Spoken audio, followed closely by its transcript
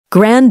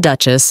Grand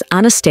Duchess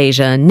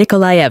Anastasia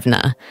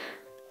Nikolaevna,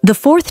 the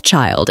fourth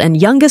child and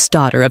youngest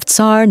daughter of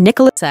Tsar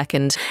Nicholas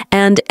II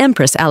and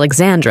Empress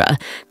Alexandra.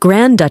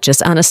 Grand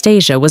Duchess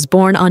Anastasia was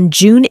born on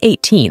June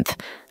 18th,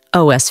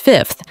 OS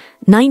 5th,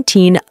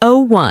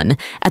 1901,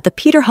 at the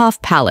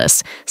Peterhof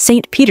Palace,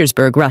 St.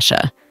 Petersburg,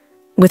 Russia.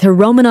 With her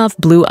Romanov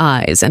blue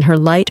eyes and her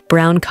light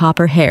brown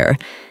copper hair,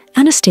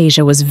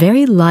 Anastasia was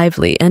very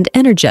lively and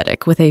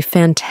energetic with a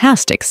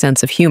fantastic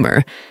sense of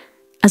humor.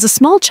 As a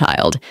small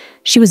child,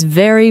 she was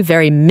very,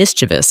 very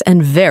mischievous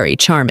and very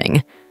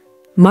charming.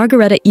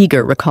 Margareta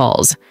Eager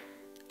recalls,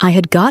 "I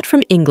had got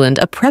from England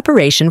a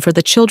preparation for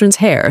the children's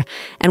hair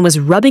and was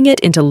rubbing it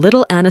into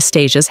little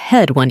Anastasia's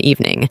head one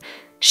evening.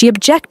 She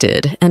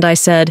objected, and I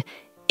said,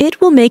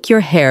 'It will make your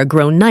hair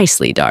grow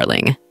nicely,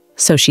 darling.'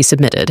 So she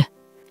submitted.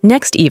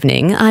 Next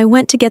evening, I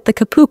went to get the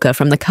kapuka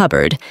from the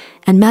cupboard,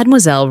 and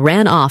Mademoiselle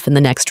ran off in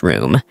the next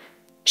room.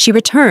 She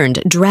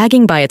returned,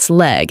 dragging by its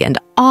leg an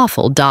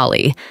awful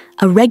dolly,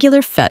 a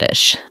regular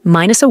fetish,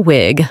 minus a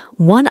wig,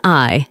 one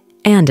eye,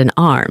 and an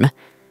arm.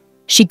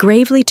 She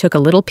gravely took a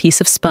little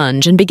piece of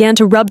sponge and began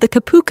to rub the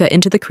kapuka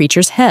into the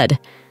creature's head.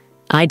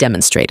 I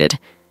demonstrated,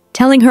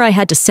 telling her I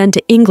had to send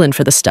to England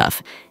for the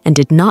stuff and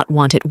did not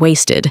want it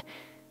wasted.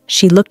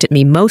 She looked at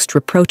me most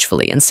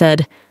reproachfully and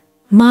said,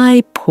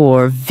 'My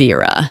poor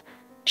Vera.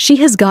 She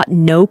has got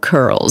no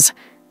curls.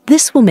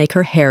 This will make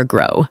her hair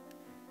grow.'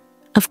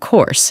 Of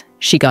course,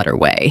 she got her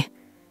way.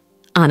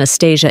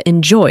 Anastasia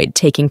enjoyed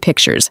taking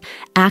pictures,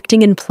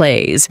 acting in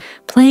plays,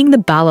 playing the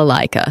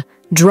balalaika,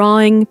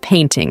 drawing,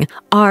 painting,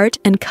 art,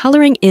 and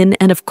coloring in,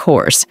 and of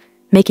course,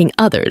 making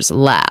others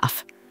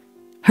laugh.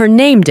 Her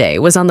name day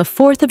was on the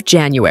 4th of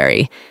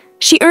January.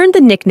 She earned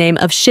the nickname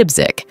of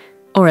Shibzik,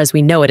 or as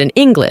we know it in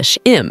English,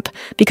 imp,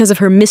 because of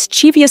her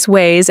mischievous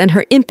ways and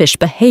her impish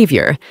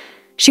behavior.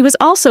 She was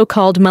also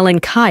called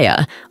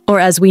Malenkaya, or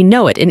as we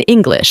know it in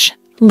English,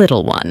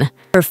 little one.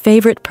 Her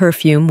favorite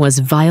perfume was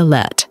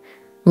violet.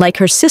 Like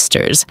her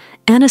sisters,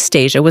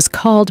 Anastasia was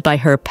called by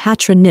her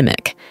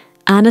patronymic,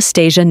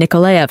 Anastasia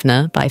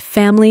Nikolaevna, by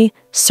family,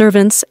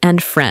 servants,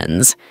 and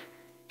friends.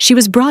 She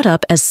was brought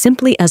up as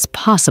simply as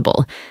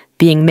possible,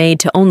 being made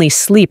to only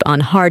sleep on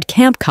hard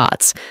camp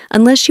cots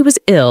unless she was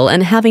ill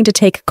and having to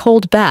take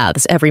cold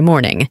baths every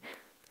morning.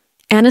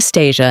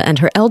 Anastasia and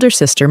her elder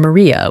sister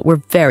Maria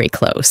were very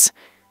close.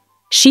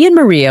 She and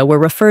Maria were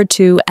referred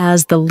to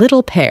as the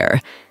little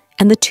pair,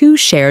 and the two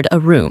shared a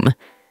room.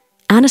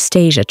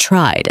 Anastasia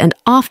tried and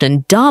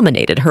often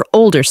dominated her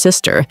older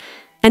sister,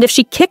 and if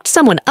she kicked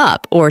someone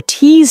up or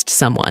teased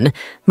someone,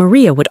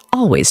 Maria would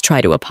always try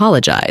to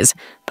apologize,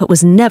 but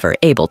was never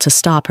able to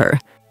stop her.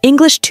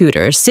 English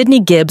tutor Sidney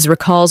Gibbs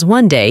recalls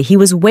one day he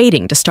was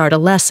waiting to start a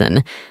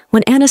lesson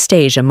when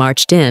Anastasia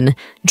marched in,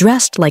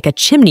 dressed like a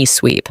chimney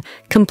sweep,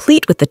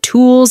 complete with the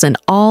tools and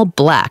all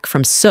black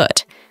from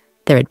soot.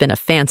 There had been a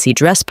fancy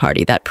dress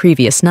party that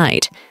previous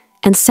night,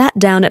 and sat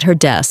down at her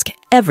desk.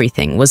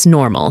 Everything was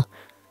normal.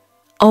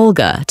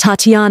 Olga,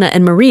 Tatiana,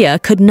 and Maria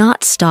could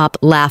not stop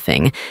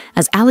laughing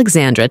as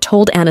Alexandra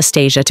told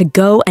Anastasia to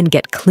go and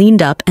get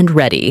cleaned up and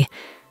ready.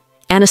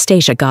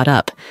 Anastasia got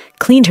up,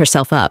 cleaned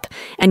herself up,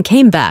 and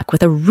came back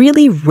with a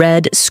really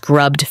red,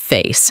 scrubbed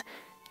face.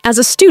 As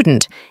a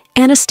student,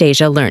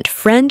 Anastasia learned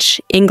French,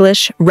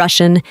 English,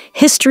 Russian,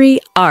 history,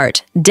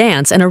 art,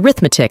 dance, and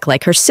arithmetic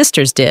like her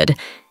sisters did,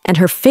 and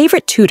her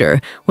favorite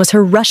tutor was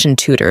her Russian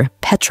tutor,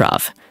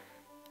 Petrov.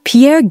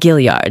 Pierre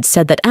Gilliard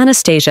said that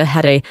Anastasia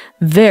had a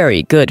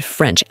very good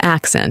French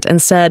accent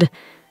and said,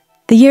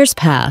 "The years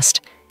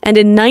passed, and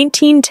in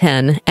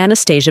 1910,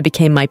 Anastasia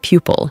became my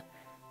pupil.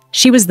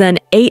 She was then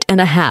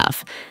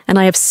 8.5, and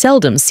I have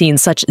seldom seen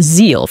such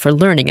zeal for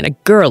learning in a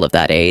girl of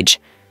that age.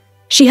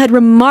 She had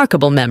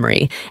remarkable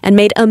memory and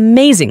made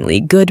amazingly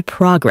good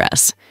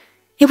progress.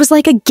 It was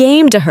like a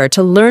game to her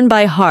to learn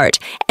by heart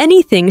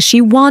anything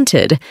she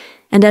wanted,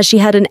 and as she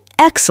had an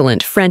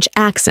excellent French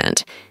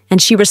accent,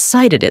 and she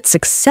recited it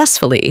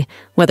successfully,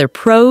 whether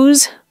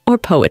prose or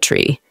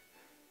poetry.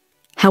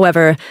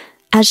 However,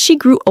 as she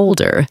grew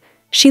older,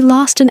 she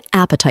lost an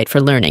appetite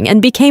for learning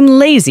and became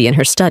lazy in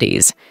her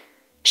studies.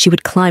 She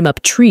would climb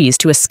up trees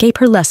to escape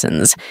her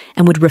lessons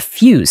and would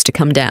refuse to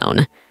come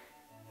down.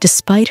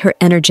 Despite her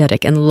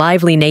energetic and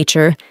lively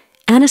nature,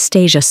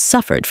 Anastasia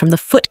suffered from the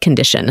foot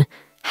condition,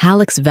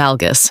 hallux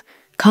valgus,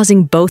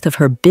 causing both of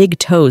her big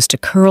toes to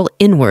curl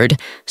inward.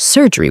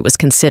 Surgery was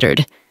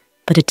considered,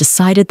 but it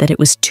decided that it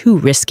was too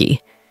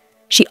risky.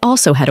 She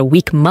also had a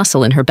weak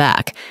muscle in her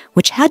back,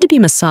 which had to be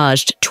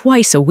massaged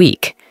twice a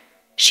week.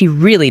 She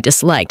really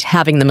disliked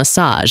having the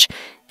massage,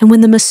 and when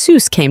the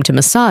masseuse came to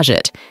massage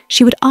it,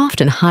 she would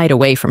often hide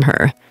away from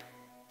her.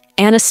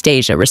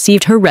 Anastasia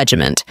received her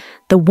regiment,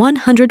 the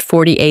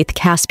 148th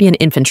Caspian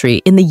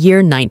Infantry, in the year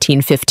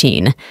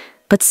 1915,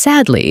 but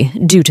sadly,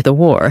 due to the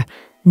war,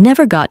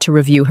 never got to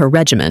review her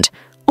regiment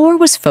or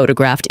was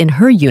photographed in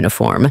her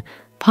uniform,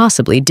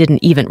 possibly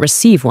didn't even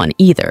receive one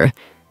either,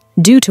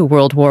 due to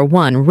World War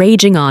I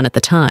raging on at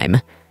the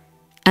time.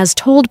 As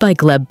told by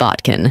Gleb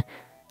Botkin,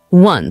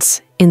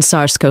 "Once, in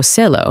Tsarsko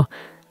Selo,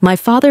 my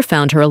father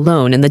found her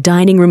alone in the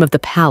dining room of the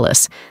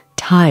palace,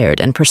 tired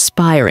and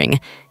perspiring,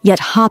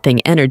 yet hopping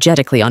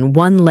energetically on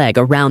one leg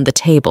around the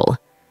table.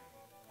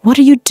 "What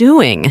are you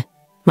doing?"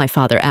 my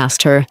father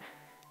asked her.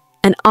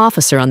 "An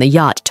officer on the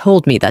yacht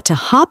told me that to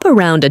hop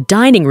around a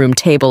dining room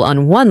table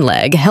on one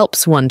leg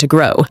helps one to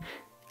grow,"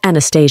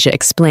 Anastasia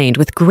explained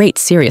with great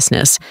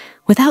seriousness,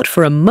 without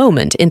for a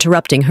moment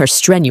interrupting her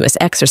strenuous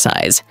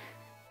exercise.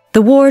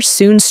 The war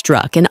soon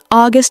struck in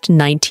August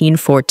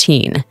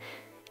 1914.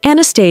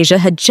 Anastasia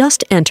had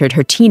just entered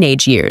her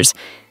teenage years,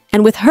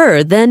 and with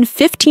her then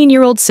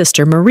 15-year-old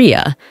sister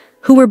Maria,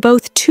 who were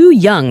both too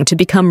young to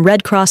become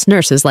Red Cross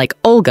nurses like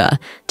Olga,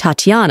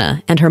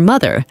 Tatiana, and her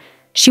mother,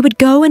 she would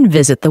go and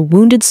visit the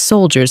wounded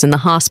soldiers in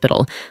the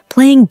hospital,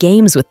 playing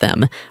games with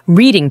them,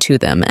 reading to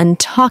them, and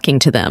talking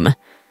to them.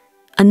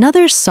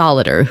 Another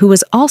solider who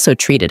was also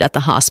treated at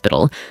the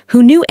hospital,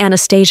 who knew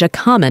Anastasia,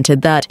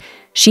 commented that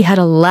she had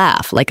a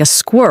laugh like a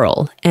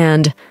squirrel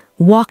and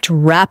walked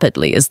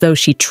rapidly as though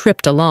she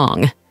tripped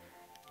along.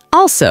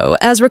 Also,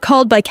 as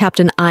recalled by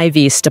Captain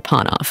I.V.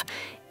 Stepanov,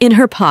 in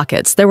her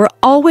pockets there were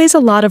always a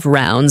lot of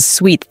round,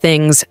 sweet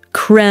things,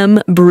 creme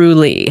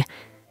brulee.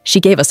 She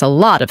gave us a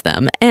lot of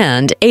them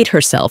and ate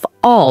herself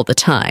all the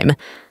time.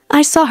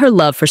 I saw her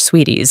love for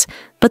sweeties,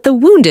 but the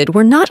wounded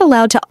were not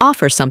allowed to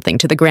offer something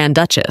to the Grand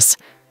Duchess.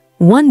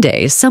 One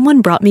day,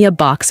 someone brought me a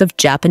box of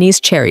Japanese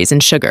cherries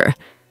and sugar.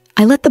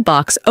 I let the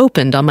box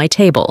opened on my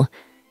table.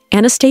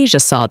 Anastasia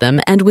saw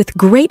them and with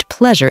great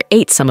pleasure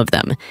ate some of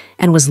them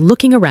and was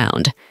looking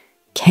around.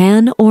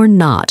 Can or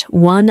not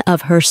one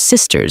of her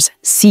sisters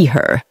see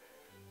her?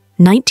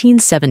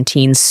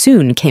 1917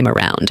 soon came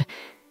around,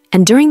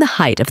 and during the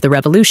height of the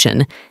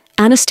revolution,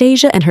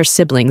 Anastasia and her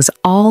siblings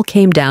all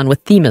came down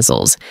with the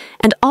measles,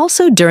 and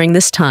also during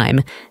this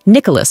time,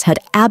 Nicholas had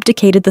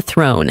abdicated the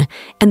throne,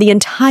 and the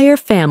entire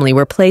family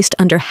were placed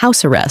under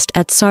house arrest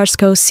at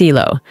Tsarskoe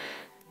Selo.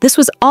 This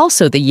was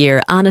also the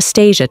year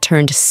Anastasia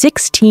turned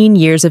 16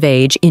 years of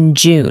age in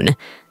June,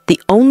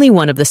 the only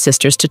one of the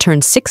sisters to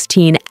turn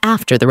 16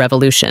 after the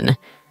revolution.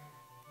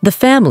 The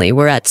family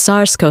were at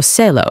Tsarskoe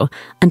Selo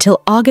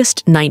until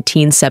August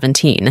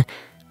 1917,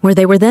 where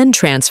they were then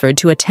transferred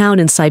to a town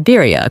in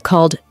Siberia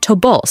called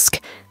Tobolsk,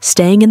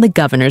 staying in the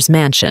governor's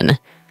mansion.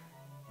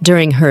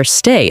 During her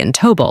stay in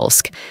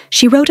Tobolsk,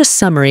 she wrote a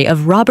summary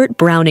of Robert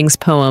Browning's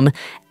poem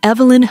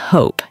Evelyn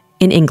Hope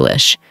in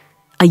English.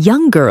 A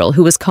young girl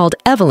who was called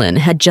Evelyn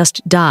had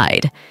just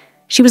died.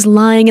 She was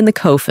lying in the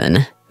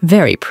coffin,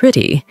 very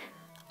pretty.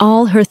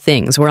 All her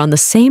things were on the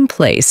same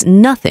place,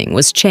 nothing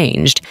was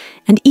changed,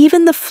 and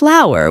even the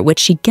flower which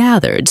she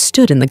gathered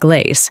stood in the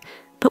glace,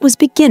 but was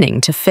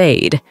beginning to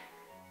fade.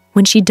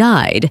 When she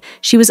died,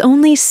 she was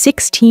only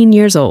 16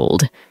 years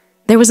old.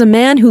 There was a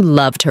man who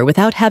loved her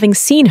without having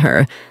seen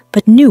her,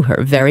 but knew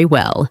her very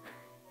well.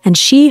 And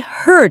she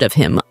heard of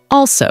him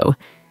also.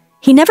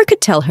 He never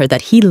could tell her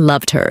that he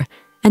loved her,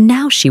 and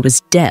now she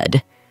was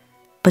dead.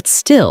 But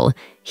still,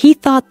 he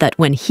thought that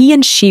when he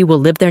and she will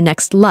live their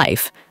next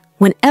life,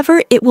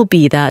 whenever it will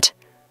be that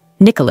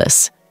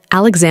Nicholas,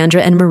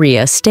 Alexandra, and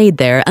Maria stayed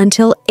there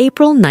until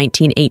April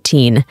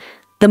 1918,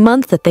 the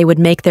month that they would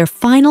make their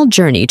final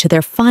journey to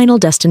their final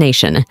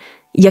destination,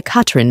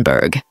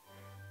 Yekaterinburg.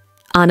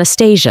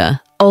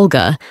 Anastasia,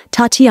 Olga,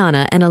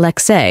 Tatiana, and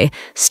Alexei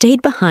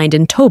stayed behind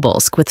in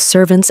Tobolsk with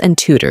servants and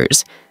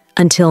tutors,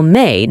 until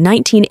May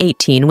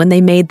 1918 when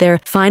they made their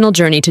final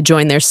journey to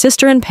join their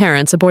sister and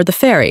parents aboard the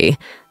ferry,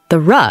 the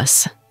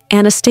Rus.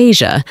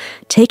 Anastasia,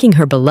 taking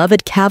her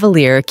beloved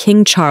cavalier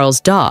King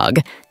Charles' dog,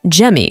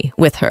 Jemmy,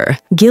 with her.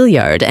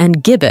 Gilliard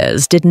and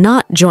Gibbes did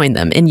not join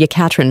them in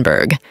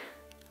Yekaterinburg.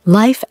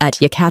 Life at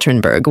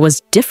Yekaterinburg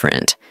was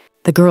different.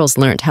 The girls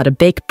learned how to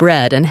bake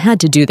bread and had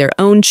to do their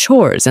own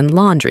chores and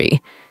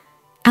laundry.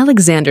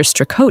 Alexander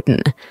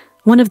Strakotin,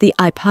 one of the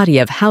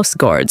Ipatiev house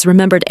guards,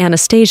 remembered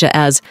Anastasia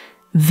as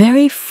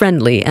very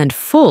friendly and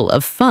full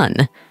of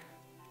fun.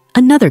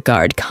 Another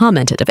guard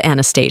commented of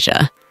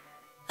Anastasia,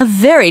 "A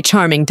very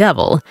charming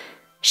devil.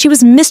 She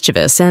was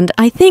mischievous and,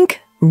 I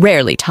think,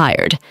 rarely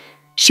tired.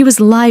 She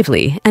was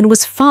lively and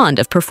was fond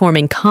of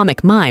performing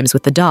comic mimes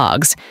with the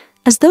dogs,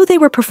 as though they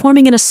were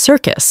performing in a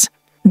circus."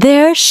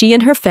 There she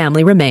and her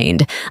family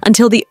remained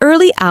until the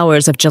early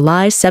hours of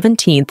July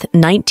 17,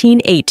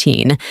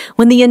 1918,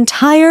 when the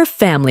entire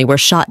family were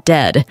shot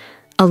dead,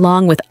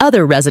 along with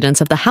other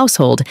residents of the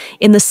household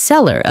in the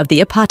cellar of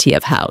the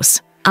Ipatiev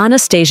house.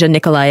 Anastasia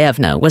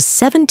Nikolaevna was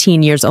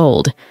 17 years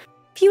old.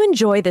 If you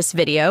enjoy this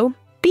video,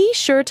 be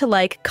sure to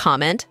like,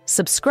 comment,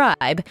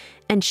 subscribe,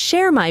 and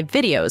share my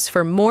videos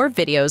for more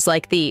videos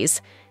like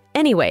these.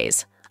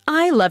 Anyways,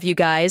 I love you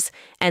guys,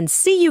 and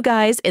see you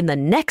guys in the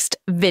next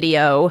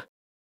video.